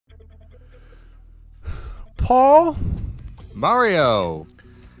Paul. Mario.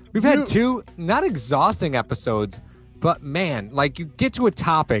 We've had two not exhausting episodes, but man, like you get to a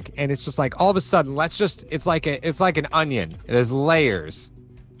topic and it's just like all of a sudden, it's like an onion. It has layers.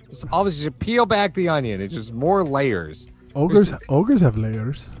 Just all of a sudden, you peel back the onion. It's just more layers. Ogres have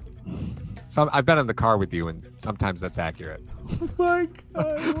layers. I've been in the car with you, and sometimes that's accurate. Oh my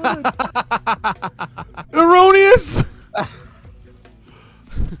God. Erroneous.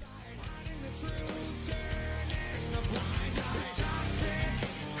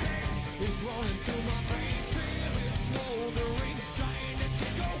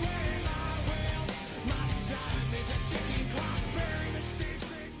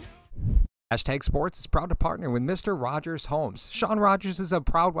 Hashtag Sports is proud to partner with Mr. Rogers Homes. Sean Rogers is a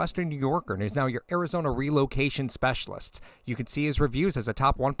proud Western New Yorker and is now your Arizona relocation specialist. You can see his reviews as a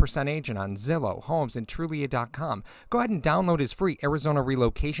top 1% agent on Zillow, Homes, and Trulia.com. Go ahead and download his free Arizona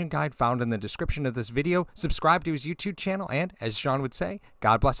relocation guide found in the description of this video. Subscribe to his YouTube channel, and, as Sean would say,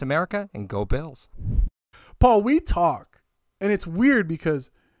 God bless America and go Bills. Paul, we talk, and it's weird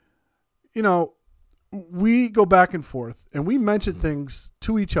because, you know, we go back and forth and we mention things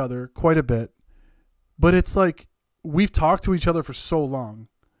to each other quite a bit, but it's like we've talked to each other for so long.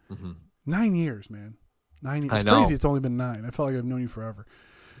 9 years, man. 9 years. It's crazy. It's only been 9. I felt like I've known you forever.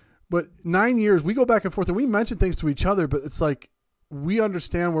 But 9 years, we go back and forth and we mention things to each other, but it's like we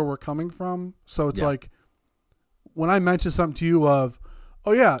understand where we're coming from. So it's like when I mention something to you of,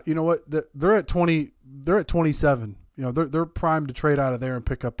 oh yeah, you know what? They're at 20. They're at 27. You know, they're primed to trade out of there and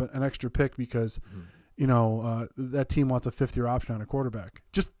pick up an extra pick because you know, that team wants a 5th-year option on a quarterback.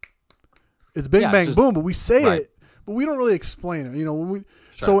 Just it's bang, bang, boom. But we say it, but we don't really explain it. You know, when we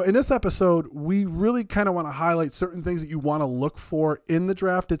so in this episode, we really kind of want to highlight certain things that you want to look for in the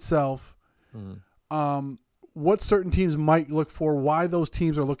draft itself. What certain teams might look for, why those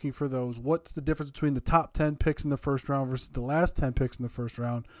teams are looking for those. What's the difference between the top 10 picks in the first round versus the last 10 picks in the first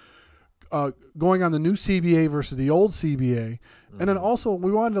round? Going on the new CBA versus the old CBA. And then also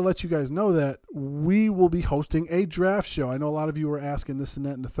we wanted to let you guys know that we will be hosting a draft show. I know a lot of you were asking this and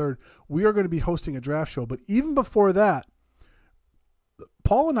that and the third. We are going to be hosting a draft show. But even before that,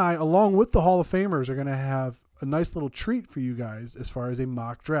 Paul and I, along with the Hall of Famers, are going to have a nice little treat for you guys as far as a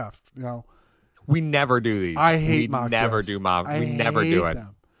mock draft. You know, we never do these. I hate mock drafts. We never do it.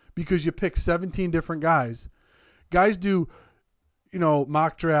 Because you pick 17 different guys. Guys do, you know,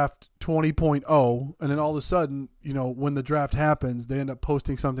 mock draft 20.0, and then all of a sudden, you know, when the draft happens, they end up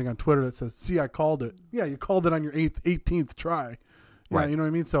posting something on Twitter that says, see, I called it. Yeah, you called it on your 18th try. Yeah, right. You know what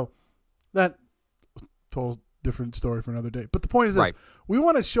I mean? So that total different story for another day. But the point is this. We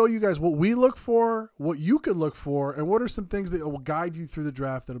want to show you guys what we look for, what you could look for, and what are some things that will guide you through the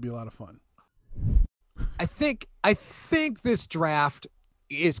draft that'll be a lot of fun. I think this draft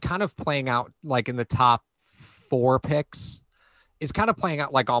is kind of playing out like in the top 4 picks. Is kind of playing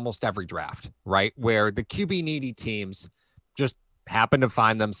out like almost every draft, right? Where the QB needy teams just happen to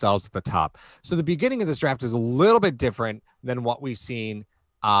find themselves at the top. So the beginning of this draft is a little bit different than what we've seen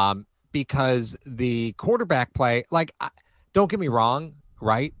because the quarterback play, like, don't get me wrong,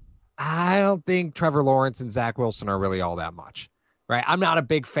 right? I don't think Trevor Lawrence and Zach Wilson are really all that much, right? I'm not a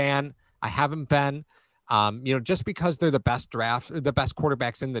big fan. I haven't been. You know, just because they're the best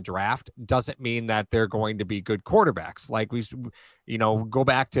quarterbacks in the draft doesn't mean that they're going to be good quarterbacks. Like go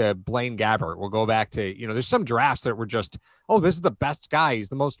back to Blaine Gabbert. We'll go back to, you know, there's some drafts that were just, oh, this is the best guy. He's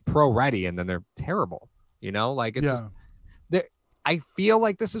the most pro ready. And then they're terrible, you know, like it's just, I feel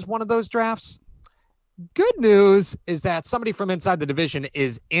like this is one of those drafts. Good news is that somebody from inside the division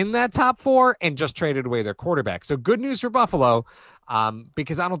is in that top 4 and just traded away their quarterback. So good news for Buffalo.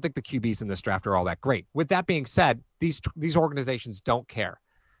 Because I don't think the QBs in this draft are all that great. With that being said, these organizations don't care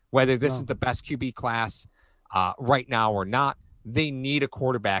whether this is the best QB class right now or not. They need a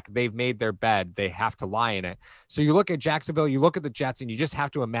quarterback. They've made their bed. They have to lie in it. So you look at Jacksonville, you look at the Jets, and you just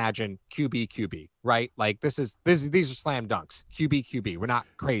have to imagine QB, right? Like these are slam dunks. QB. We're not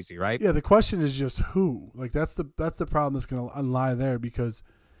crazy, right? Yeah. The question is just who. Like that's the problem that's going to lie there because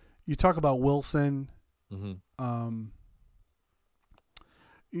you talk about Wilson.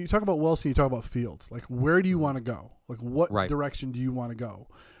 You talk about Wilson, you talk about Fields. Like, where do you want to go? Like, what direction do you want to go?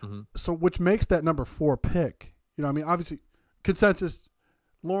 So, which makes that number 4 pick. You know, I mean, obviously, consensus,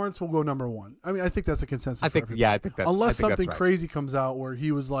 Lawrence will go number 1. I mean, I think that's a consensus. I think that's unless something right. crazy comes out where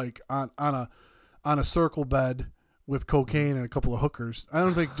he was like on a circle bed with cocaine and a couple of hookers. I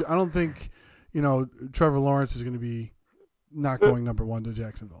don't think you know, Trevor Lawrence is going to be not going number 1 to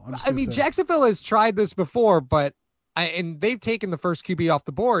Jacksonville. I mean, Jacksonville has tried this before, but and they've taken the first QB off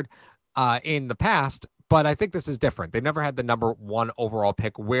the board in the past, But I think this is different. They never had the number 1 overall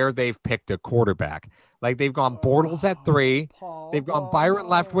pick where they've picked a quarterback. Like they've gone Bortles at 3. They've gone Byron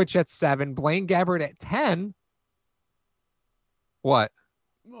Leftwich at 7. Blaine Gabbert at 10. What?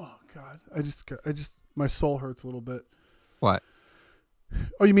 Oh God, I just my soul hurts a little bit. What?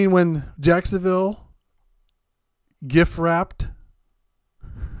 Oh, you mean when Jacksonville gift wrapped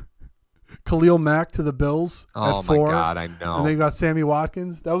Khalil Mack to the Bills at 4? Oh my God, I know. And they got Sammy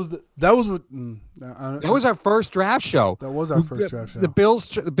Watkins. That was our first draft show. That was our first draft show.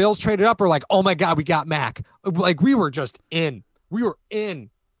 The Bills traded up. We're like, oh my God, we got Mack. Like we were just in. We were in.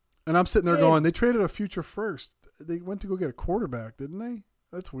 And I'm sitting there going, they traded a future first. They went to go get a quarterback, didn't they?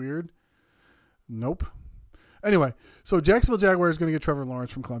 That's weird. Nope. Anyway, so Jacksonville Jaguars is going to get Trevor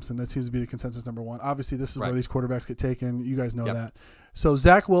Lawrence from Clemson. That seems to be the consensus number 1. Obviously, this is where these quarterbacks get taken. You guys know that. So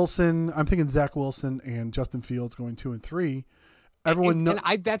Zach Wilson, I'm thinking Zach Wilson and Justin Fields going 2 and 3. Everyone knows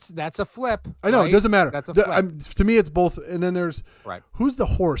that's a flip. I know, it doesn't matter. That's a flip. To me, it's both. And then there's who's the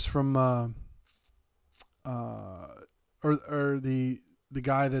horse from or the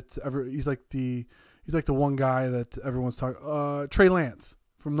guy that he's like the one guy that everyone's talking. Trey Lance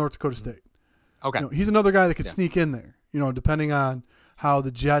from North Dakota State. Okay. He's another guy that could sneak in there, depending on how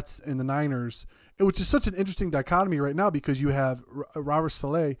the Jets and the Niners, which is such an interesting dichotomy right now because you have Robert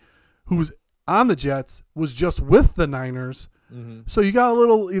Saleh, who's on the Jets, was just with the Niners. Mm-hmm. So you got a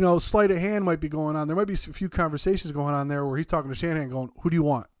little, sleight of hand might be going on. There might be a few conversations going on there where he's talking to Shanahan going, who do you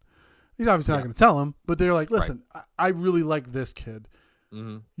want? He's obviously not going to tell him, but they're like, listen, I really like this kid.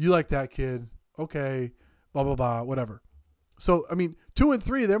 Mm-hmm. You like that kid. Okay, blah, blah, blah, whatever. So, 2 and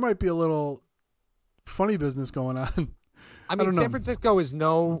 3, there might be a little funny business going on. San Francisco is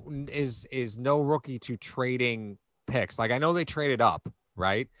no rookie to trading picks. Like I know they traded up,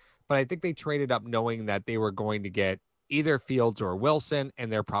 right? But I think they traded up knowing that they were going to get either Fields or Wilson,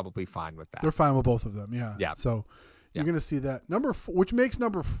 and they're probably fine with that. They're fine with both of them, yeah. Yeah. So you're going to see that number 4, which makes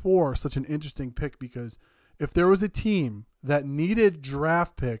number 4 such an interesting pick because if there was a team that needed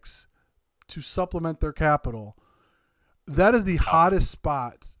draft picks to supplement their capital, that is the hottest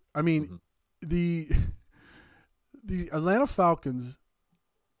spot. The Atlanta Falcons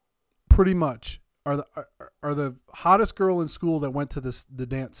pretty much are the hottest girl in school that went to the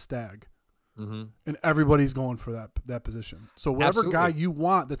dance stag, and everybody's going for that position. So whatever guy you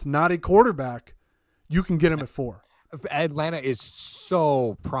want that's not a quarterback, you can get him at 4. Atlanta is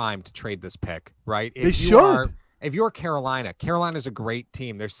so primed to trade this pick, right? If you're Carolina's a great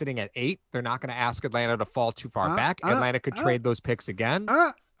team. They're sitting at 8. They're not going to ask Atlanta to fall too far back. Atlanta could trade those picks again.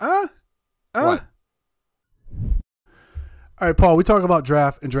 What? All right, Paul, we talk about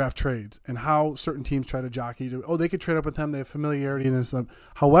draft and draft trades and how certain teams try to jockey to, they could trade up with them. They have familiarity in them.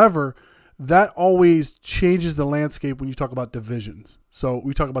 However, that always changes the landscape when you talk about divisions. So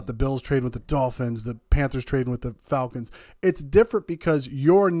we talk about the Bills trading with the Dolphins, the Panthers trading with the Falcons. It's different because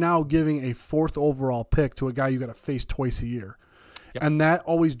you're now giving a 4th overall pick to a guy you got to face twice a year. Yep. And that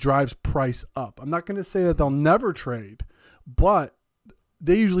always drives price up. I'm not going to say that they'll never trade, but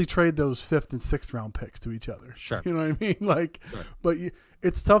they usually trade those 5th and 6th round picks to each other. Sure. You know what I mean? But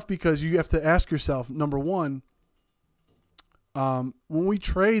it's tough because you have to ask yourself, number one, when we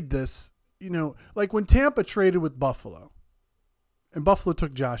trade this, like when Tampa traded with Buffalo and Buffalo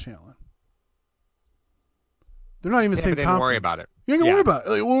took Josh Allen, they're not even the same conference. Worry about it. You ain't going to worry about it.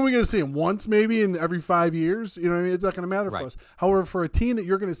 Like, when are we going to see him? Once maybe in every 5 years? You know what I mean? It's not going to matter for us. However, for a team that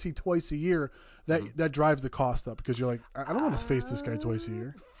you're going to see twice a year, that drives the cost up because you're like, I don't want to face this guy twice a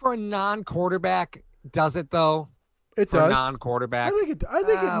year. For a non-quarterback, does it though? It for does. A non-quarterback,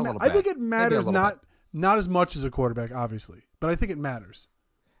 I think it matters not as much as a quarterback, obviously, but I think it matters.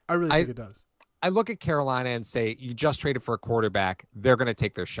 I really think it does. I look at Carolina and say, you just traded for a quarterback. They're going to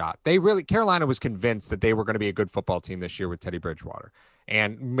take their shot. Carolina was convinced that they were going to be a good football team this year with Teddy Bridgewater,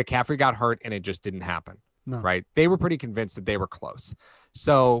 and McCaffrey got hurt and it just didn't happen. No. Right. They were pretty convinced that they were close.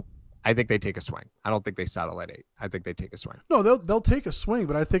 So I think they take a swing. I don't think they settle at 8. I think they take a swing. No, they'll take a swing,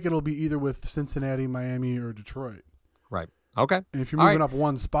 but I think it'll be either with Cincinnati, Miami, or Detroit. Right. Okay. And if you're moving up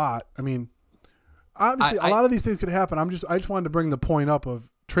one spot, obviously a lot of these things could happen. I just wanted to bring the point up of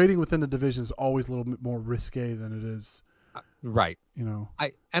trading within the division is always a little bit more risque than it is. Right.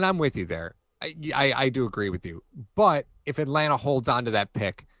 And I'm with you there. I do agree with you. But if Atlanta holds on to that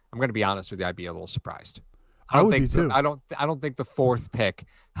pick, I'm going to be honest with you, I'd be a little surprised. I would be too. I don't think the 4th pick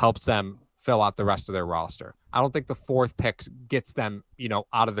helps them fill out the rest of their roster. I don't think the 4th pick gets them,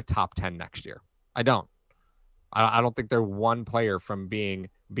 out of the top 10 next year. I don't. I don't think they're one player from being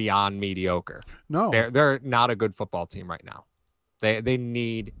beyond mediocre. No. They're not a good football team right now. They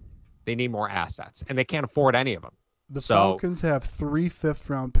need more assets, and they can't afford any of them. The Falcons have 3 5th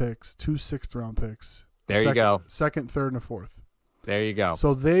round picks, 2 6th round picks. There you go. Second, third, and a fourth. There you go.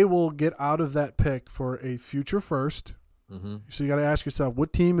 So they will get out of that pick for a future first. Mm-hmm. So you got to ask yourself,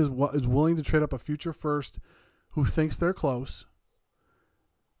 what team is willing to trade up a future first who thinks they're close?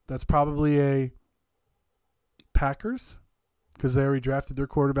 That's probably a Packers, because they already drafted their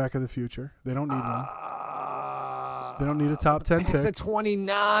quarterback of the future. They don't need one. They don't need a top 10 pick. It's at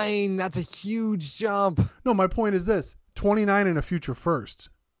 29. That's a huge jump. No, my point is this: 29 and a future first.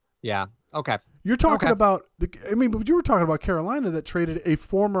 Yeah. Okay. You're talking about but you were talking about Carolina that traded a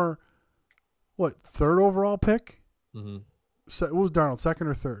former, third overall pick? Mm-hmm. What was Darnold, second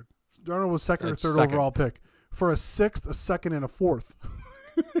or third? Darnold was second or third overall pick for a sixth, a second, and a fourth.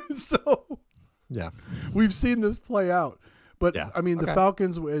 So yeah, we've seen this play out. But yeah. The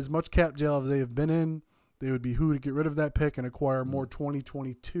Falcons, as much cap jail as they have been in, they would be who to get rid of that pick and acquire more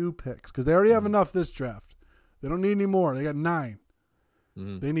 2022 picks, because they already have enough this draft. They don't need any more. They got 9.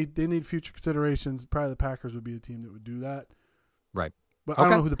 Mm-hmm. They need future considerations. Probably the Packers would be the team that would do that. Right. But I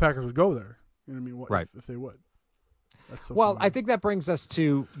don't know who the Packers would go there. You know what I mean? If they would. That's so funny. I think that brings us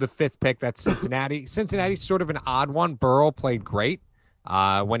to the 5th pick. That's Cincinnati. Cincinnati's sort of an odd one. Burrow played great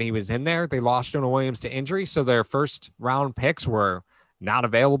when he was in there. They lost Jonah Williams to injury, so their first round picks were not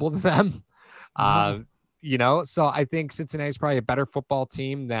available to them. So I think Cincinnati's probably a better football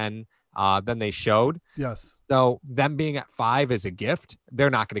team than they showed. Yes. So them being at 5 is a gift. They're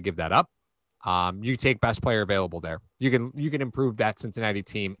not going to give that up. You take best player available there. You can improve that Cincinnati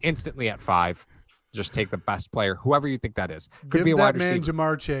team instantly at 5. Just take the best player, whoever you think that is. Could be a wide receiver.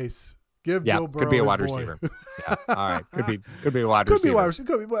 Jamar Chase. Give Joe Burrow could be a wide his boy. receiver. Yeah. All right. Could be a wide receiver. Could be a wide receiver.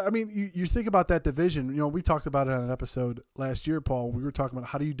 Could be. But you think about that division. We talked about it on an episode last year, Paul. We were talking about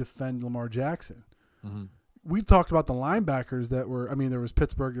how do you defend Lamar Jackson. Mm-hmm. We talked about the linebackers that were. There was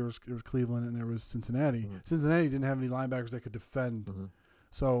Pittsburgh, there was Cleveland, and there was Cincinnati. Mm-hmm. Cincinnati didn't have any linebackers that could defend. Mm-hmm.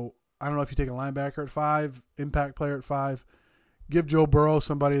 So I don't know if you take a linebacker at 5, impact player at 5, give Joe Burrow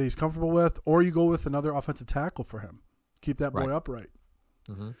somebody that he's comfortable with, or you go with another offensive tackle for him. Keep that boy upright.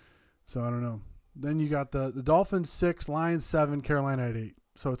 Mm-hmm. So I don't know. Then you got the Dolphins 6, Lions 7, Carolina at 8.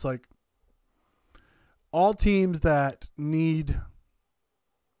 So it's like all teams that need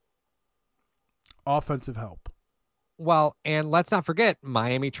offensive help. Well, and let's not forget,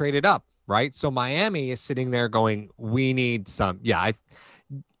 Miami traded up, right? So Miami is sitting there going, we need some. Yeah,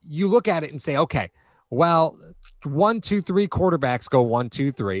 you look at it and say, okay, well, 1, 2, 3 quarterbacks go 1,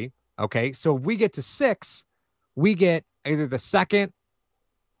 2, 3. Okay, so if we get to 6, we get either the second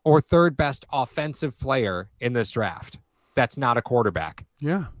or third best offensive player in this draft. That's not a quarterback.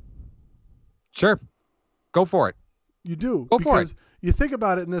 Yeah. Sure. Go for it. You do. Go for it. You think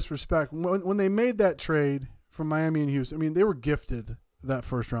about it in this respect. When they made that trade from Miami and Houston, they were gifted that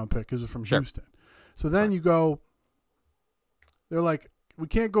first round pick because it was from Houston. So then you go, they're like, we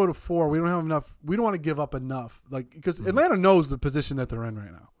can't go to 4. We don't have enough. We don't want to give up enough. Because Atlanta knows the position that they're in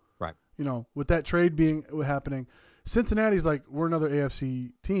right now. Right. With that trade happening, Cincinnati's like, we're another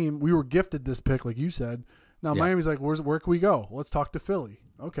AFC team. We were gifted this pick, like you said. Now Miami's like, where can we go? Let's talk to Philly.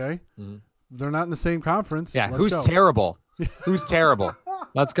 Okay. Mm-hmm. They're not in the same conference. Yeah. Let's go. Terrible? Who's terrible?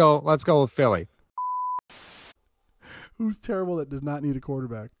 Let's go with Philly. Who's terrible that does not need a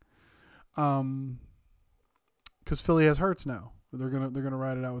quarterback? Because Philly has Hurts now. They're gonna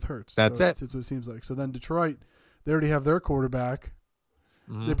ride it out with Hurts. That's it. That's what it seems like. So then Detroit, they already have their quarterback.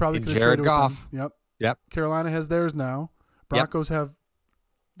 Mm-hmm. They probably could have Jared traded Goff. With them. Yep. Carolina has theirs now. Broncos have.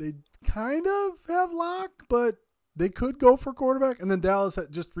 They kind of have lock, but they could go for quarterback. And then Dallas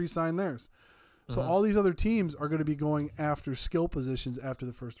just re-signed theirs. So all these other teams are going to be going after skill positions after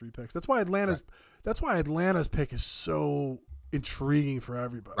the first 3 picks. That's why Atlanta's pick is so intriguing for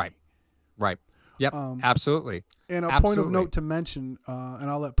everybody. Right. Yep. Absolutely. And a point of note to mention, and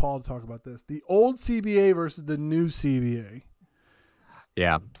I'll let Paul talk about this: the old CBA versus the new CBA.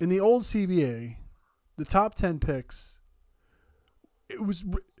 Yeah. In the old CBA, the top 10 picks,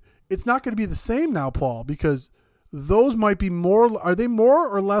 it's not going to be the same now, Paul, because those might be are they more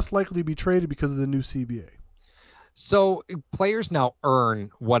or less likely to be traded because of the new CBA? So players now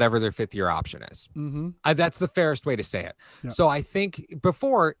earn whatever their 5th-year option is. Mm-hmm. That's the fairest way to say it. Yeah. So I think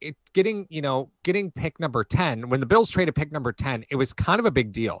before getting pick number 10, when the Bills traded pick number 10, it was kind of a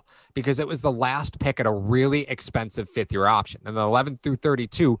big deal because it was the last pick at a really expensive 5th-year option. And the 11 through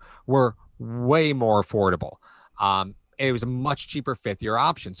 32 were way more affordable. It was a much cheaper 5th-year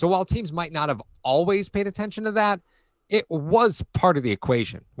option. So while teams might not have always paid attention to that, it was part of the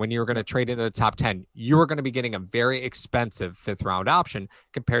equation. When you were going to trade into the top 10, you were going to be getting a very expensive 5th-round option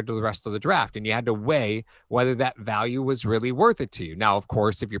compared to the rest of the draft. And you had to weigh whether that value was really worth it to you. Now, of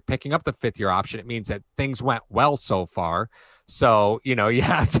course, if you're picking up the 5th-year option, it means that things went well so far. So, you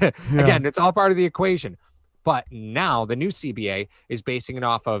have to, again, it's all part of the equation. But now the new CBA is basing it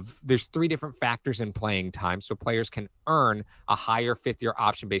off of, there's 3 different factors in playing time. So players can earn a higher 5th-year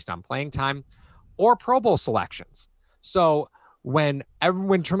option based on playing time or Pro Bowl selections. So when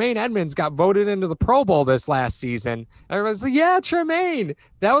Tremaine Edmonds got voted into the Pro Bowl this last season, everyone's like, yeah, Tremaine.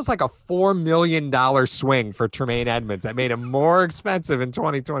 That was like a $4 million swing for Tremaine Edmonds. That made him more expensive in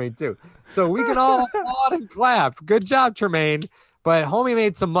 2022. So we can all applaud and clap. Good job, Tremaine. But homie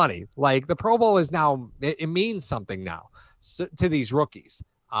made some money. Like the Pro Bowl is now, it means something now to these rookies.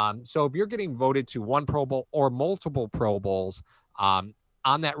 So if you're getting voted to 1 Pro Bowl or multiple Pro Bowls on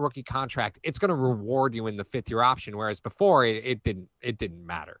that rookie contract, it's going to reward you in the 5th-year option. Whereas before it didn't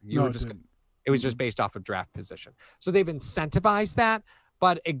matter. It was just based off of draft position. So they've incentivized that.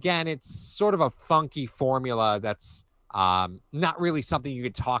 But again, it's sort of a funky formula that's not really something you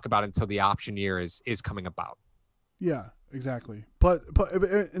could talk about until the option year is coming about. Yeah. Exactly. But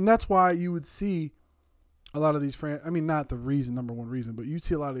and that's why you would see a lot of these not the number one reason, but you'd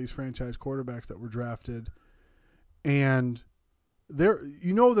see a lot of these franchise quarterbacks that were drafted, and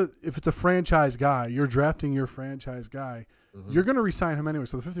that if it's a franchise guy, you're drafting your franchise guy, you're going to re-sign him anyway.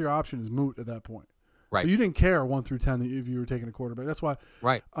 So the 5th-year option is moot at that point. Right. So you didn't care 1 through 10 if you were taking a quarterback. That's why.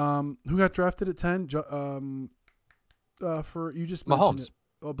 Right. Who got drafted at 10? For you just mentioned Mahomes. It.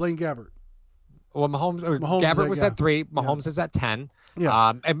 Oh, Blaine Gabbert. Well, Mahomes Gabbert was at 3. Mahomes is at 10.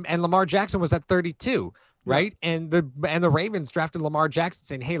 Yeah. And Lamar Jackson was at 32. Right. Yeah. And the Ravens drafted Lamar Jackson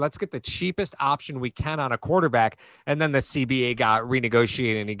saying, hey, let's get the cheapest option we can on a quarterback. And then the CBA got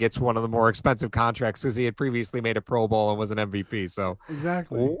renegotiated and he gets one of the more expensive contracts because he had previously made a Pro Bowl and was an MVP. So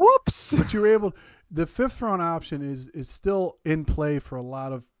exactly. Whoops. But you were able, the 5th-round option is still in play for a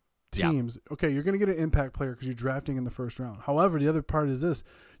lot of teams. Yeah. Okay, you're going to get an impact player because you're drafting in the 1st round. However, the other part is this.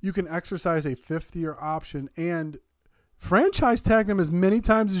 You can exercise a 5th-year option and franchise tag them as many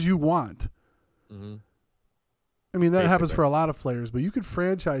times as you want. Mm-hmm. I mean, that happens for a lot of players, but you could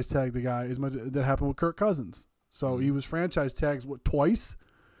franchise tag the guy as much. That happened with Kirk Cousins. So he was franchise tagged, twice?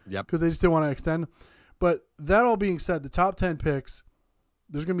 Yep. Because they just didn't want to extend. But that all being said, the top 10 picks,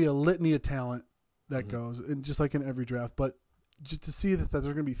 there's going to be a litany of talent that goes, and just like in every draft. But just to see that there's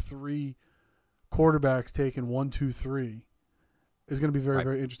going to be 3 quarterbacks taken 1, 2, 3 is going to be very,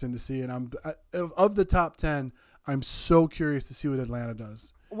 very interesting to see. And of the top 10, I'm so curious to see what Atlanta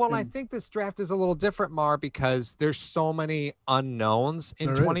does. Well, I think this draft is a little different, Mar, because there's so many unknowns in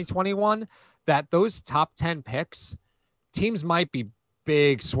 2021 that those top 10 picks, teams might be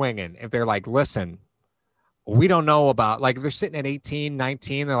big swinging if they're like, listen, we don't know about, like, if they're sitting at 18,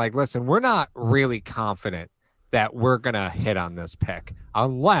 19, they're like, listen, we're not really confident that we're going to hit on this pick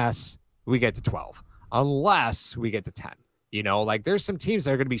unless we get to 12, unless we get to 10. Like there's some teams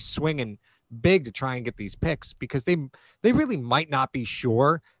that are going to be swinging big to try and get these picks because they really might not be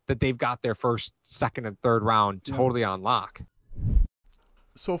sure that they've got their 1st, 2nd, and 3rd round totally on lock.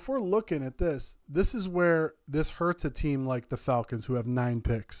 So if we're looking at this is where this hurts a team like the Falcons who have 9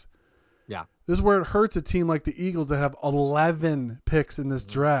 picks. Yeah. This is where it hurts a team like the Eagles that have 11 picks in this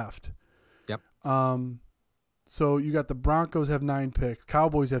draft. Yep. So you got the Broncos have 9 picks.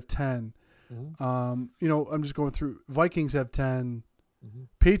 Cowboys have 10. I'm just going through. Vikings have 10.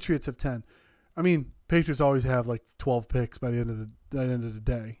 Patriots have 10. I mean, Patriots always have like 12 picks by the end of the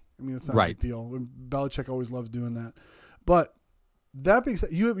day. I mean, it's not a big deal. Belichick always loves doing that. But that being said,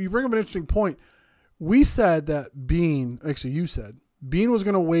 you bring up an interesting point. We said that you said Bean was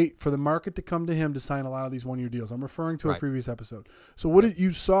going to wait for the market to come to him to sign a lot of these 1-year deals. I'm referring to a previous episode. So what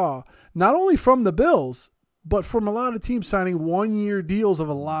you saw, not only from the Bills, but from a lot of teams signing 1-year deals of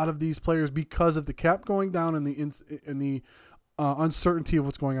a lot of these players because of the cap going down and the uncertainty of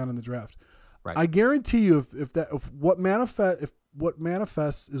what's going on in the draft. Right. I guarantee you, if what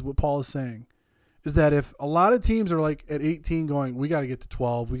manifests is what Paul is saying, is that if a lot of teams are like at 18 going, we got to get to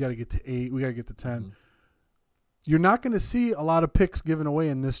 12, we got to get to 8, we got to get to 10. You're not going to see a lot of picks given away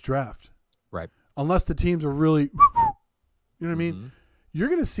in this draft. Right. Unless the teams are really, you know what I mean? You're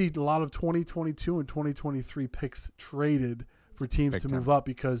going to see a lot of 2022 and 2023 picks traded for teams to move up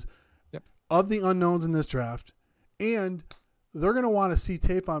because of the unknowns in this draft. And they're going to want to see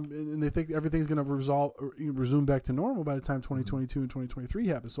tape on, and they think everything's going to resume back to normal by the time 2022 and 2023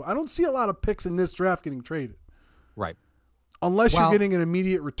 happens. So I don't see a lot of picks in this draft getting traded. Right. Unless you're getting an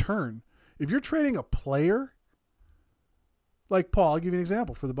immediate return. If you're trading a player, like Paul, I'll give you an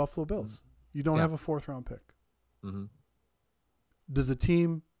example for the Buffalo Bills. You don't have a 4th-round pick. Does a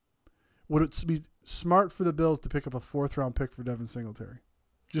team, would it be smart for the Bills to pick up a 4th-round pick for Devin Singletary?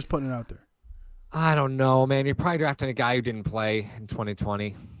 Just putting it out there. I don't know, man. You're probably drafting a guy who didn't play in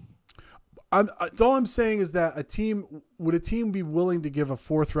 2020. All I'm saying is that would a team be willing to give a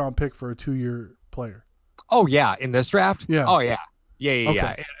 4th round pick for a 2-year player? Oh yeah, in this draft. Yeah. Oh yeah. Yeah.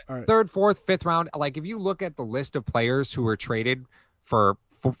 Okay. All right. 3rd, 4th, 5th round. Like if you look at the list of players who were traded for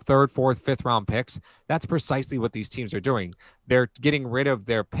 3rd, 4th, 5th round picks, that's precisely what these teams are doing. They're getting rid of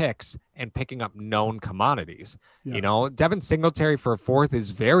their picks and picking up known commodities. Yeah. You know, Devin Singletary for a 4th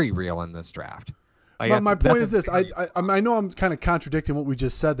is very real in this draft. Like my point is this: I know I'm kind of contradicting what we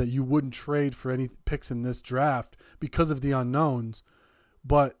just said, that you wouldn't trade for any picks in this draft because of the unknowns,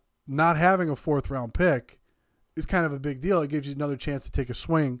 but not having a 4th round pick is kind of a big deal. It gives you another chance to take a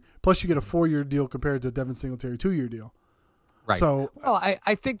swing. Plus, you get a 4-year deal compared to a Devin Singletary 2-year deal. Right. So, well,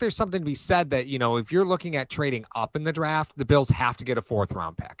 I think there's something to be said that, you know, if you're looking at trading up in the draft, the Bills have to get a 4th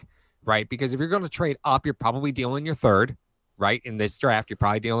round pick, right? Because if you're going to trade up, you're probably dealing your 3rd, right? In this draft, you're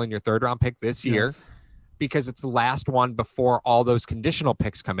probably dealing your 3rd round pick this year. yes. Because it's the last one before all those conditional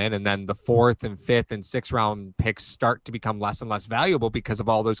picks come in. And then the 4th and 5th and 6th round picks start to become less and less valuable because of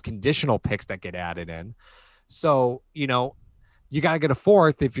all those conditional picks that get added in. So, you know, you got to get a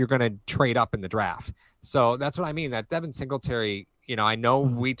 4th if you're going to trade up in the draft. So that's what I mean. That Devin Singletary, you know, I know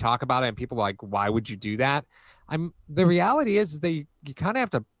we talk about it and people are like, why would you do that? The reality is you kind of have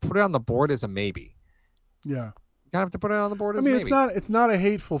to put it on the board as a maybe. Yeah. You kind of have to put it on the board as a maybe. It's not a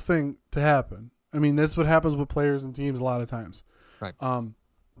hateful thing to happen. I mean, that's what happens with players and teams a lot of times. Right.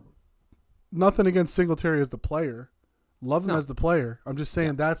 Nothing against Singletary as the player. Love him as the player. I'm just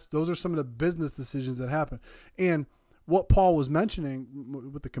saying those are some of the business decisions that happen. And what Paul was mentioning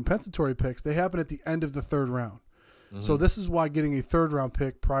with the compensatory picks, they happen at the end of the 3rd round. Mm-hmm. So this is why getting a 3rd round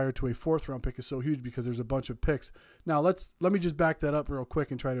pick prior to a 4th round pick is so huge, because there's a bunch of picks. Now let me just back that up real quick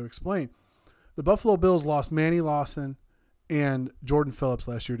and try to explain. The Buffalo Bills lost Manny Lawson and Jordan Phillips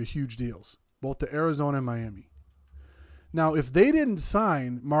last year to huge deals, both to Arizona and Miami. Now, if they didn't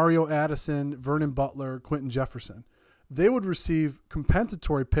sign Mario Addison, Vernon Butler, Quentin Jefferson, they would receive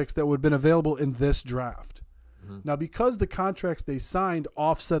compensatory picks that would have been available in this draft. Mm-hmm. Now, because the contracts they signed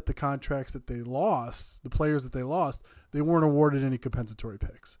offset the contracts that they lost, the players that they lost, they weren't awarded any compensatory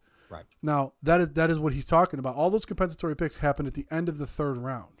picks. Right. Now, that is what he's talking about. All those compensatory picks happen at the end of the 3rd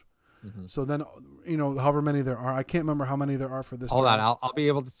round. Mm-hmm. So then, you know, however many there are, I can't remember how many there are for this. Hold on, I'll be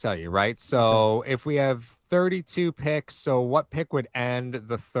able to tell you, right? So if we have 32 picks, so what pick would end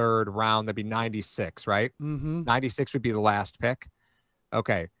the 3rd round? That'd be 96, right? Mm-hmm. 96 would be the last pick.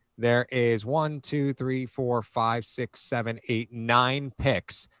 Okay, there is 1, 2, 3, 4, 5, 6, 7, 8, 9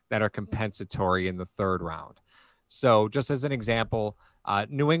 picks that are compensatory in the 3rd round. So just as an example,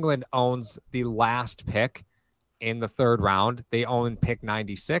 New England owns the last pick in the 3rd round. They own pick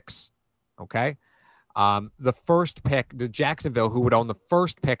 96. Okay. The first pick, the Jacksonville, who would own the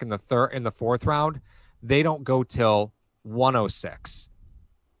first pick in the 4th round, they don't go till 106.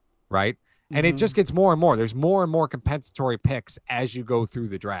 Right. Mm-hmm. And it just gets more and more. There's more and more compensatory picks as you go through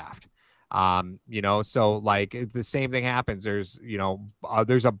the draft. You know, so like the same thing happens. There's, you know,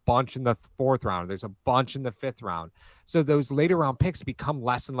 there's a bunch in the 4th round. There's a bunch in the 5th round. So those later round picks become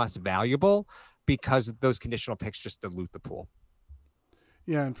less and less valuable because those conditional picks just dilute the pool.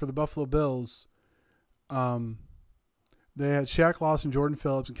 Yeah, and for the Buffalo Bills, they had Shaq Lawson, Jordan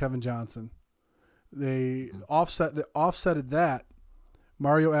Phillips, and Kevin Johnson. They offsetted that.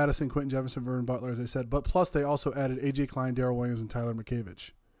 Mario Addison, Quentin Jefferson, Vernon Butler, as I said. But plus they also added A.J. Klein, Darrell Williams, and Tyler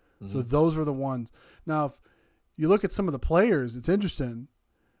McCavage. Mm-hmm. So those were the ones. Now, if you look at some of the players, it's interesting.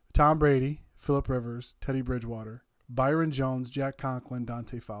 Tom Brady, Phillip Rivers, Teddy Bridgewater, Byron Jones, Jack Conklin,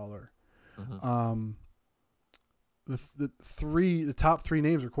 Dante Fowler. Mm-hmm. The top 3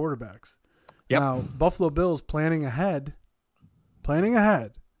 names are quarterbacks. Yep. Now, Buffalo Bills planning ahead.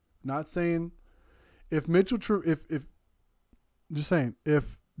 Not saying if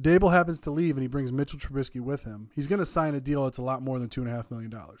if Dable happens to leave and he brings Mitchell Trubisky with him, he's going to sign a deal that's a lot more than $2.5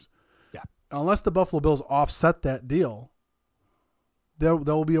 million. Yeah. Unless the Buffalo Bills offset that deal,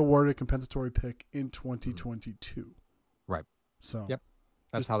 they'll be awarded a compensatory pick in 2022. Right. So. Yep.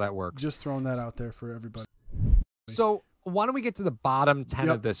 That's how that works. Just throwing that out there for everybody. So why don't we get to the bottom 10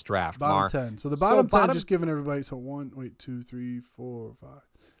 of this draft, bottom Mar? 10. So the bottom 10, just giving everybody, 2, 3, 4, 5,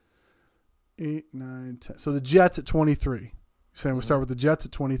 8, 9, 10. So the Jets at 23. Saying we'll start with the Jets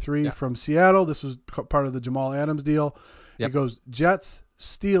at 23 from Seattle. This was part of the Jamal Adams deal. Yep. It goes Jets,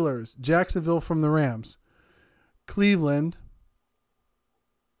 Steelers, Jacksonville from the Rams, Cleveland,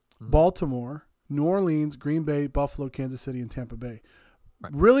 Baltimore, New Orleans, Green Bay, Buffalo, Kansas City, and Tampa Bay.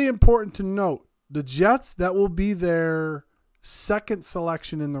 Right. Really important to note, the Jets, that will be their second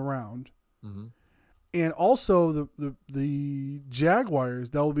selection in the round. Mm-hmm. And also the Jaguars,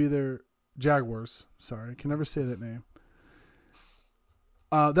 that will be their Jaguars. Sorry, I can never say that name.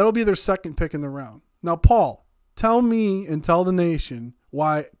 That'll be their second pick in the round. Now, Paul, tell me and tell the nation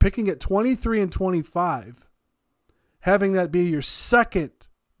why picking at 23 and 25, having that be your second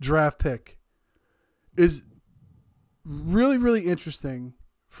draft pick, is really, really interesting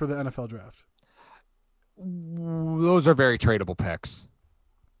for the NFL draft. Those are very tradable picks.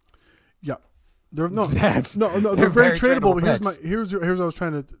 Yeah. They're very tradable. But here's what I was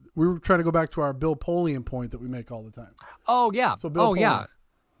trying to. We were trying to go back to our Bill Polian point that we make all the time. Oh yeah. So Bill Polian.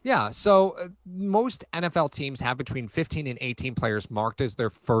 Yeah. So most NFL teams have between 15 and 18 players marked as their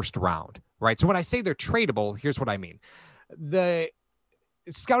first round, right? So when I say they're tradable, here's what I mean. The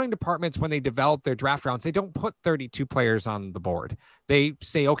scouting departments, when they develop their draft rounds, they don't put 32 players on the board. They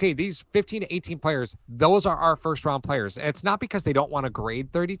say, okay, these 15 to 18 players, those are our first round players. And it's not because they don't want to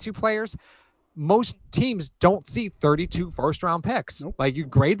grade 32 players. Most teams don't see 32 first round picks. Nope. Like, you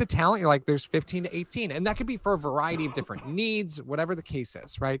grade the talent, you're like, there's 15 to 18. And that could be for a variety of different needs, whatever the case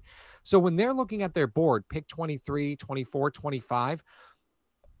is, right? So when they're looking at their board, pick 23, 24, 25,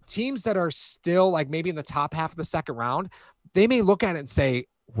 teams that are still like maybe in the top half of the second round, they may look at it and say,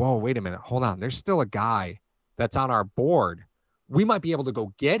 whoa, wait a minute, hold on. There's still a guy that's on our board. We might be able to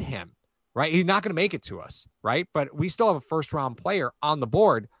go get him, right? He's not going to make it to us, right? But we still have a first round player on the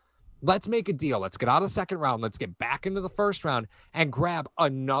board. Let's make a deal. Let's get out of the second round. Let's get back into the first round and grab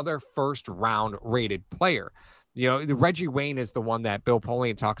another first round rated player. You know, Reggie Wayne is the one that Bill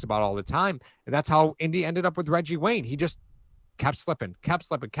Polian talks about all the time. And that's how Indy ended up with Reggie Wayne. He just kept slipping.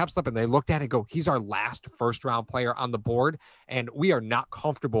 They looked at it and go, he's our last first round player on the board. And we are not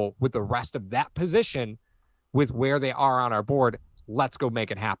comfortable with the rest of that position with where they are on our board. Let's go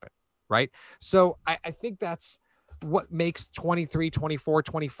make it happen. Right. So I think that's what makes 23, 24,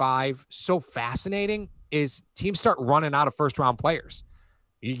 25 so fascinating is teams start running out of first round players.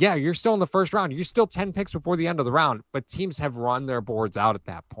 Yeah, you're still in the first round. You're still 10 picks before the end of the round, but teams have run their boards out at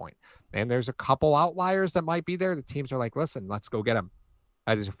that point. And there's a couple outliers that might be there. The teams are like, listen, let's go get him.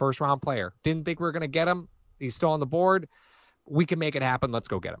 He's a first round player. Didn't think we were going to get him. He's still on the board. We can make it happen. Let's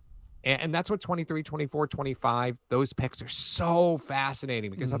go get him. And that's what 23, 24, 25, those picks are so fascinating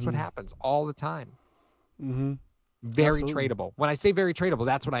because that's what happens all the time. Mm-hmm. Very Absolutely. tradable. When I say very tradable,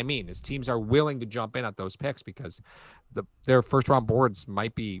 that's what I mean is teams are willing to jump in at those picks because their first round boards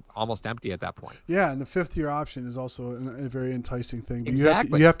might be almost empty at that point. Yeah, and the fifth year option is also a very enticing thing. But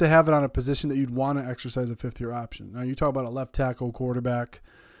Exactly. you have to have it on a position that you'd want to exercise a fifth year option. Now you talk about a left tackle, quarterback.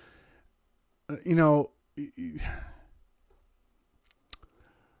 You know,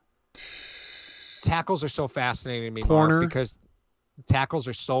 tackles are so fascinating to me, corner, Mark, because tackles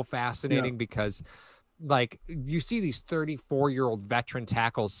are so fascinating because like you see these 34-year-old veteran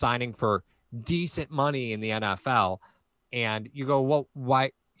tackles signing for decent money in the NFL. And you go, well,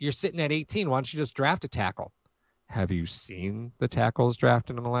 why you're sitting at 18? Why don't you just draft a tackle? Have you seen the tackles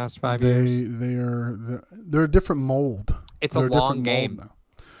drafted in the last 5 years? They're a different mold. It's a long game.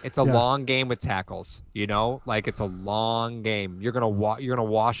 It's a long game with tackles, you know, like it's a long game. You're going to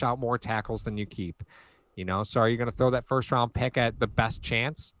wash out more tackles than you keep, you know? So are you going to throw that first round pick at the best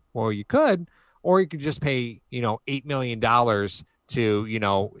chance? Well, you could. Or you could just pay, you know, $8 million to, you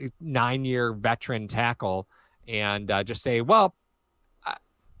know, 9-year veteran tackle and just say, well,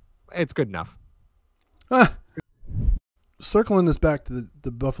 it's good enough. Circling this back to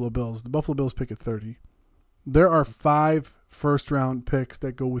the Buffalo Bills. The Buffalo Bills pick at 30. There are 5 first-round picks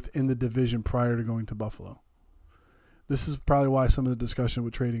that go within the division prior to going to Buffalo. This is probably why some of the discussion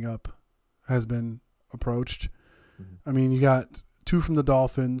with trading up has been approached. Mm-hmm. I mean, you got 2 from the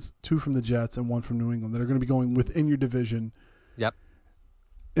Dolphins, 2 from the Jets, and 1 from New England that are going to be going within your division. Yep.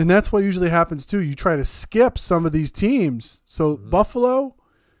 And that's what usually happens, too. You try to skip some of these teams. So Buffalo,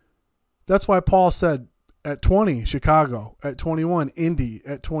 that's why Paul said at 20, Chicago. At 21, Indy.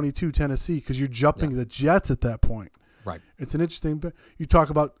 At 22, Tennessee, because you're jumping the Jets at that point. Right. It's an interesting – you talk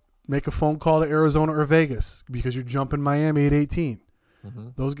about make a phone call to Arizona or Vegas because you're jumping Miami at 18.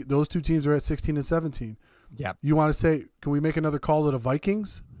 Mm-hmm. Those 2 teams are at 16 and 17. Yeah. You want to say, can we make another call to the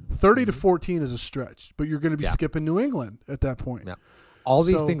Vikings? 30 to 14 is a stretch, but you're going to be skipping New England at that point. Yeah. All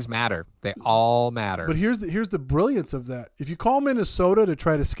these things matter. They all matter. But here's the brilliance of that. If you call Minnesota to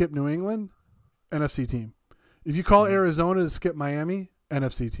try to skip New England, NFC team. If you call Arizona to skip Miami,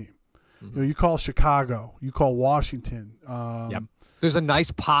 NFC team. You know, you call Chicago, you call Washington. There's a nice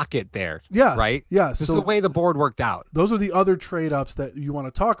pocket there. Yes. Right? Yes. This is the way the board worked out. Those are the other trade-ups that you want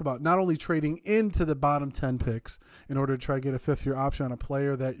to talk about. Not only trading into the bottom 10 picks in order to try to get a fifth-year option on a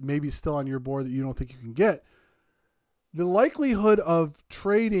player that maybe is still on your board that you don't think you can get. The likelihood of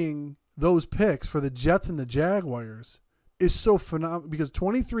trading those picks for the Jets and the Jaguars is so phenomenal because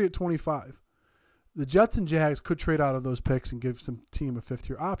 23 at 25, The Jets and Jags could trade out of those picks and give some team a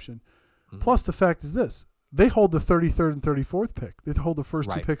fifth-year option. Plus, the fact is this. They hold the 33rd and 34th pick. They hold the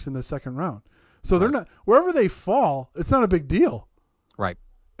first two picks in the second round. So they're not – wherever they fall, it's not a big deal. Right.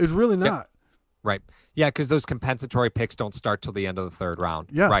 It's really not. Yep. Right. Yeah, because those compensatory picks don't start till the end of the third round.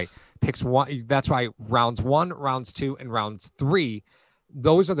 Yes. Right. Picks one. That's why rounds 1, rounds 2, and rounds 3,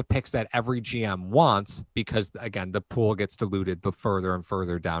 those are the picks that every GM wants because, again, the pool gets diluted the further and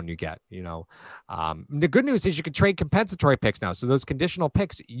further down you get. The good news is you can trade compensatory picks now. So those conditional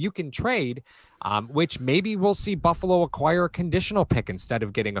picks you can trade, which maybe we'll see Buffalo acquire a conditional pick instead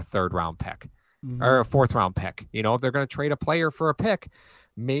of getting a third-round pick or a fourth-round pick. If they're going to trade a player for a pick,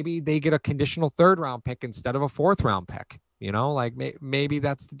 maybe they get a conditional third-round pick instead of a fourth-round pick. Maybe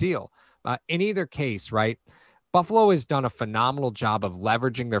that's the deal. In either case, right, Buffalo has done a phenomenal job of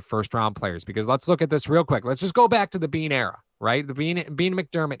leveraging their first-round players because let's look at this real quick. Let's just go back to the Bean era, right? The Bean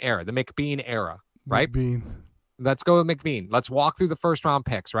McDermott era, the McBean era, right? McBean. Let's go with McBean. Let's walk through the first-round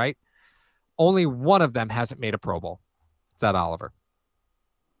picks, right? Only one of them hasn't made a Pro Bowl. It's Ed Oliver.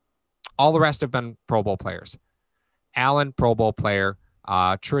 All the rest have been Pro Bowl players. Allen, Pro Bowl player.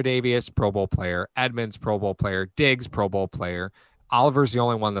 Tre'Davious, Pro Bowl player. Edmonds, Pro Bowl player. Diggs, Pro Bowl player. Oliver's the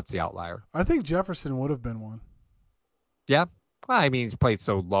only one that's the outlier. I think Jefferson would have been one. Yeah. Well, I mean, he's played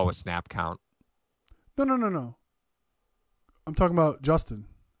so low a snap count. No. I'm talking about Justin.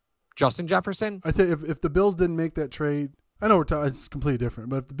 Justin Jefferson? I think if the Bills didn't make that trade, I know it's completely different,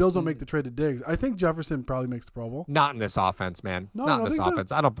 but if the Bills don't make the trade to Diggs, I think Jefferson probably makes the Pro Bowl. Not in this offense, man. No, Not in this offense.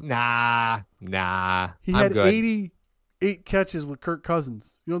 So. I don't. Nah. He had 88 catches with Kirk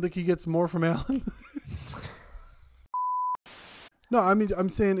Cousins. You don't think he gets more from Allen? No, I mean, I'm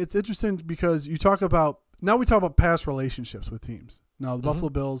saying it's interesting because we talk about past relationships with teams. Now, the Buffalo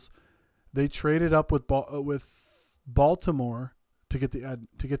Bills, they traded up with Baltimore to get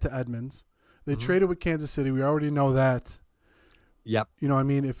to Edmonds. They traded with Kansas City. We already know that. Yep.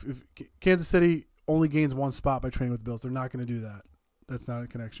 If Kansas City only gains one spot by trading with the Bills, they're not going to do that. That's not a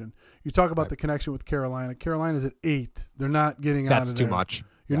connection. You talk about the connection with Carolina. Carolina's at 8. They're not getting out of there. That's too much.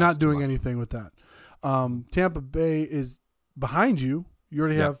 You're not doing anything with that. Tampa Bay is behind you. You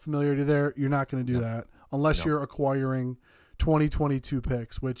already have familiarity there. You're not going to do that unless you're acquiring 2022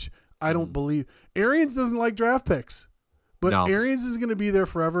 picks, which I don't believe. Arians doesn't like draft picks, but Arians is going to be there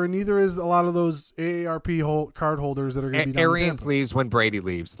forever, and neither is a lot of those AARP card holders that are going to be down Arians leaves when Brady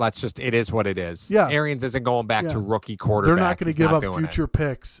leaves. It is what it is. Yeah. Arians isn't going back to rookie quarterback. They're not going to give up future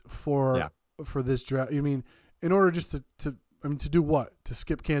picks for this draft. You mean in order just to do what? To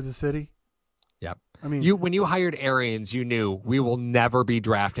skip Kansas City? Yep. I mean, when you hired Arians, you knew we will never be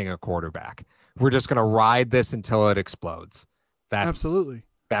drafting a quarterback. We're just going to ride this until it explodes. Absolutely.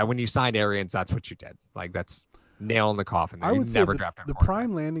 That when you signed Arians, that's what you did. That's nail in the coffin. I would say never drafted the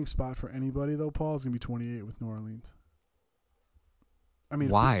prime landing spot for anybody though, Paul, is going to be 28 with New Orleans. I mean,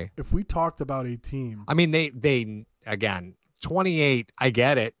 why? If we talked about a team, I mean, they again 28. I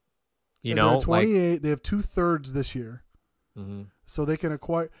get it. They're 28. They have 2/3 this year, so they can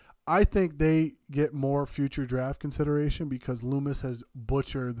acquire. I think they get more future draft consideration because Loomis has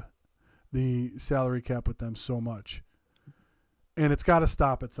butchered the salary cap with them so much, and it's got to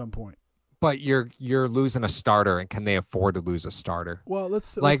stop at some point. But you're losing a starter, and can they afford to lose a starter? Well,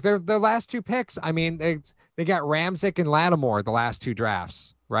 let's their last two picks. I mean, they got Ramczyk and Lattimore the last two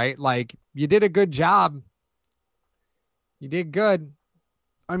drafts, right? You did a good job. You did good.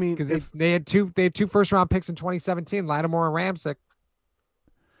 I mean, because they had two first round picks in 2017, Lattimore and Ramczyk.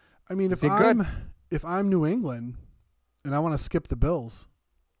 I mean, if I'm New England and I want to skip the Bills,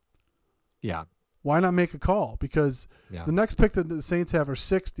 why not make a call? Because the next pick that the Saints have are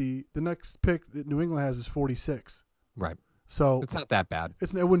 60. The next pick that New England has is 46. Right. So it's not that bad.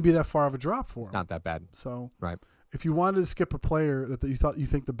 It wouldn't be that far of a drop for them. It's not that bad. So right. If you wanted to skip a player that you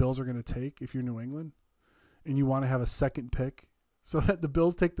think the Bills are going to take, if you're New England, and you want to have a second pick, so that the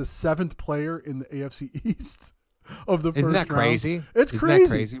Bills take the 7th player in the AFC East. Of the Isn't that crazy? Round. It's Isn't crazy. That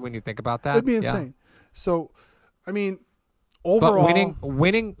crazy when you think about that. It'd be insane. So, I mean, overall, but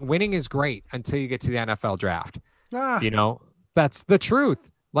winning is great until you get to the NFL draft. That's the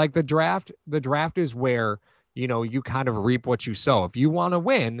truth. The draft is where you kind of reap what you sow. If you want to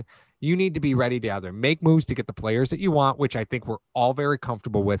win, you need to be ready to either make moves to get the players that you want, which I think we're all very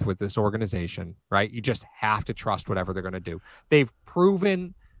comfortable with this organization, right? You just have to trust whatever they're going to do. They've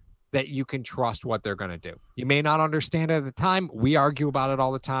proven that you can trust what they're going to do. You may not understand it at the time. We argue about it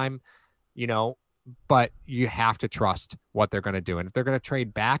all the time, but you have to trust what they're going to do. And if they're going to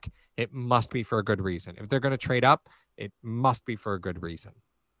trade back, it must be for a good reason. If they're going to trade up, it must be for a good reason.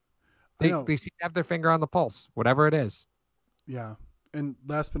 They seem to have their finger on the pulse, whatever it is. Yeah. And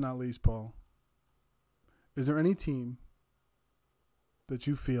last but not least, Paul, Is there any team that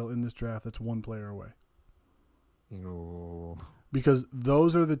you feel in this draft that's one player away? No. Because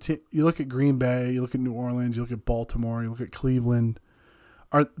those are the you look at Green Bay, you look at New Orleans, you look at Baltimore, you look at Cleveland.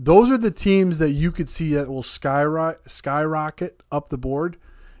 Those are the teams that you could see that will skyrocket up the board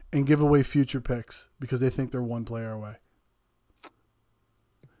and give away future picks because they think they're one player away.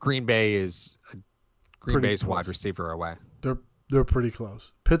 Green Bay's close. wide receiver away. They're pretty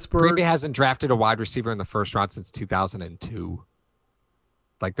close. Pittsburgh. Green Bay hasn't drafted a wide receiver in the first round since 2002.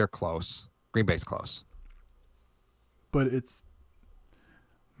 Like, they're close. Green Bay's close. But it's...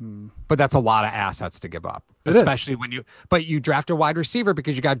 But that's a lot of assets to give up. It especially when you draft a wide receiver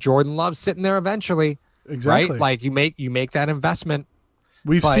because you got Jordan Love sitting there eventually. Exactly. Right? Like, you make that investment.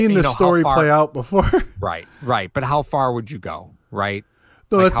 We've seen this story play out before. Right. But how far would you go? Right?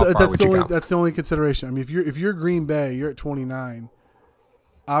 No, like that's the only consideration. I mean, if you're Green Bay, you're at 29.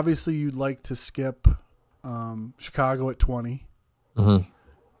 Obviously, you'd like to skip Chicago at 20.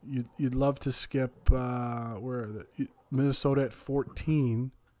 Mm-hmm. You'd love to skip Minnesota at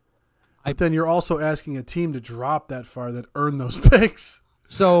 14. But then you're also asking a team to drop that far that earn those picks.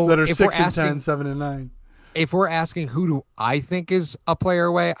 So that are if 6 we're and 10, asking, 7 and 9. If we're asking who do I think is a player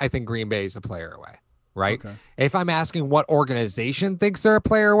away, I think Green Bay is a player away. Right. Okay. If I'm asking what organization thinks they're a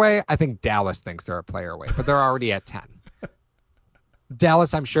player away, I think Dallas thinks they're a player away, but they're already at 10.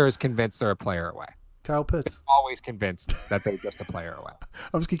 Dallas, I'm sure, is convinced they're a player away. Kyle Pitts. They're always convinced that they're just a player away.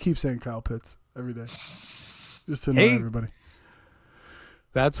 I'm just going to keep saying Kyle Pitts every day. Just to annoy everybody.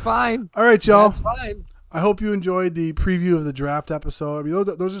 That's fine. All right, y'all. That's fine. I hope you enjoyed the preview of the draft episode. I mean,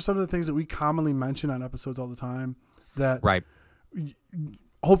 those are some of the things that we commonly mention on episodes all the time. That right.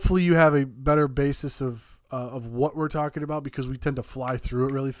 Hopefully you have a better basis of what we're talking about because we tend to fly through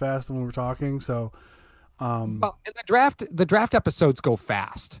it really fast when we're talking. So, well, in the draft episodes go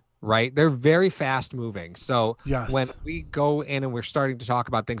fast, right? They're very fast moving. So yes. When we go in and we're starting to talk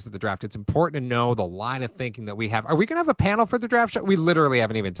about things at the draft, it's important to know the line of thinking that we have. Are we going to have a panel for the draft show? We literally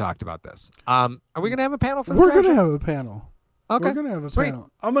haven't even talked about this. Are we going to have a panel for the draft show? We're going to have a panel. Okay. We're going to have a panel.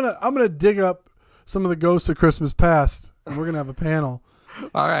 I'm going to dig up some of the ghosts of Christmas past and we're going to have a panel.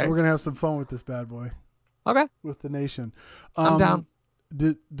 All right. We're going to have some fun with this bad boy. Okay. With the nation. I'm down.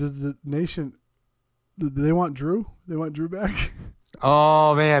 Does the nation, do they want Drew? They want Drew back?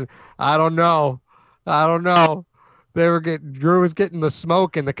 Oh, man. I don't know. Drew was getting the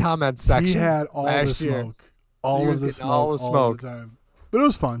smoke in the comments section. He had all the smoke. All of the smoke. Time. But it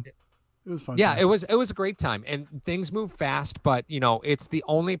was fun. It was fun. Yeah, it was a great time. And things move fast, but, it's the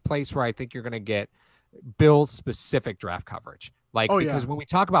only place where I think you're going to get Bills-specific draft coverage. Because when we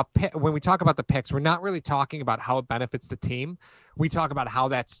talk about the picks, we're not really talking about how it benefits the team. We talk about how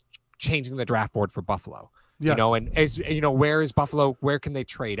that's changing the draft board for Buffalo. Yes. And where is Buffalo? Where can they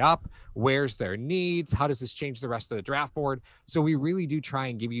trade up? Where's their needs? How does this change the rest of the draft board? So we really do try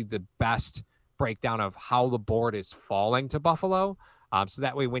and give you the best breakdown of how the board is falling to Buffalo. So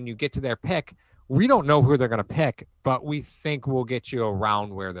that way, when you get to their pick, we don't know who they're going to pick, but we think we'll get you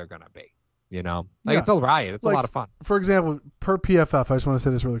around where they're going to be. It's a riot. It's a lot of fun. For example, per PFF, I just want to say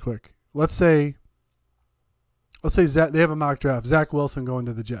this really quick. Let's say Zach, they have a mock draft. Zach Wilson going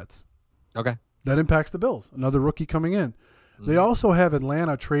to the Jets. Okay. That impacts the Bills. Another rookie coming in. Mm-hmm. They also have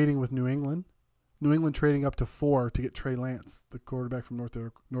Atlanta trading with New England. New England trading up to 4 to get Trey Lance, the quarterback from North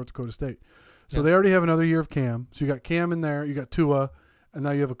Dakota State. So they already have another year of Cam. So you got Cam in there. You got Tua. And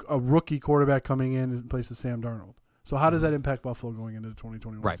now you have a rookie quarterback coming in place of Sam Darnold. So how does that impact Buffalo going into the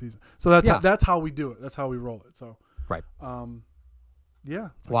 2021 season? So that's how we do it. That's how we roll it. So right. Yeah.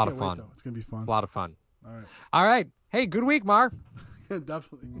 It's a lot of fun. It's gonna be fun. It's a lot of fun. All right. All right. Hey, good week, Mar.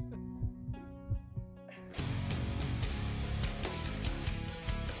 Definitely.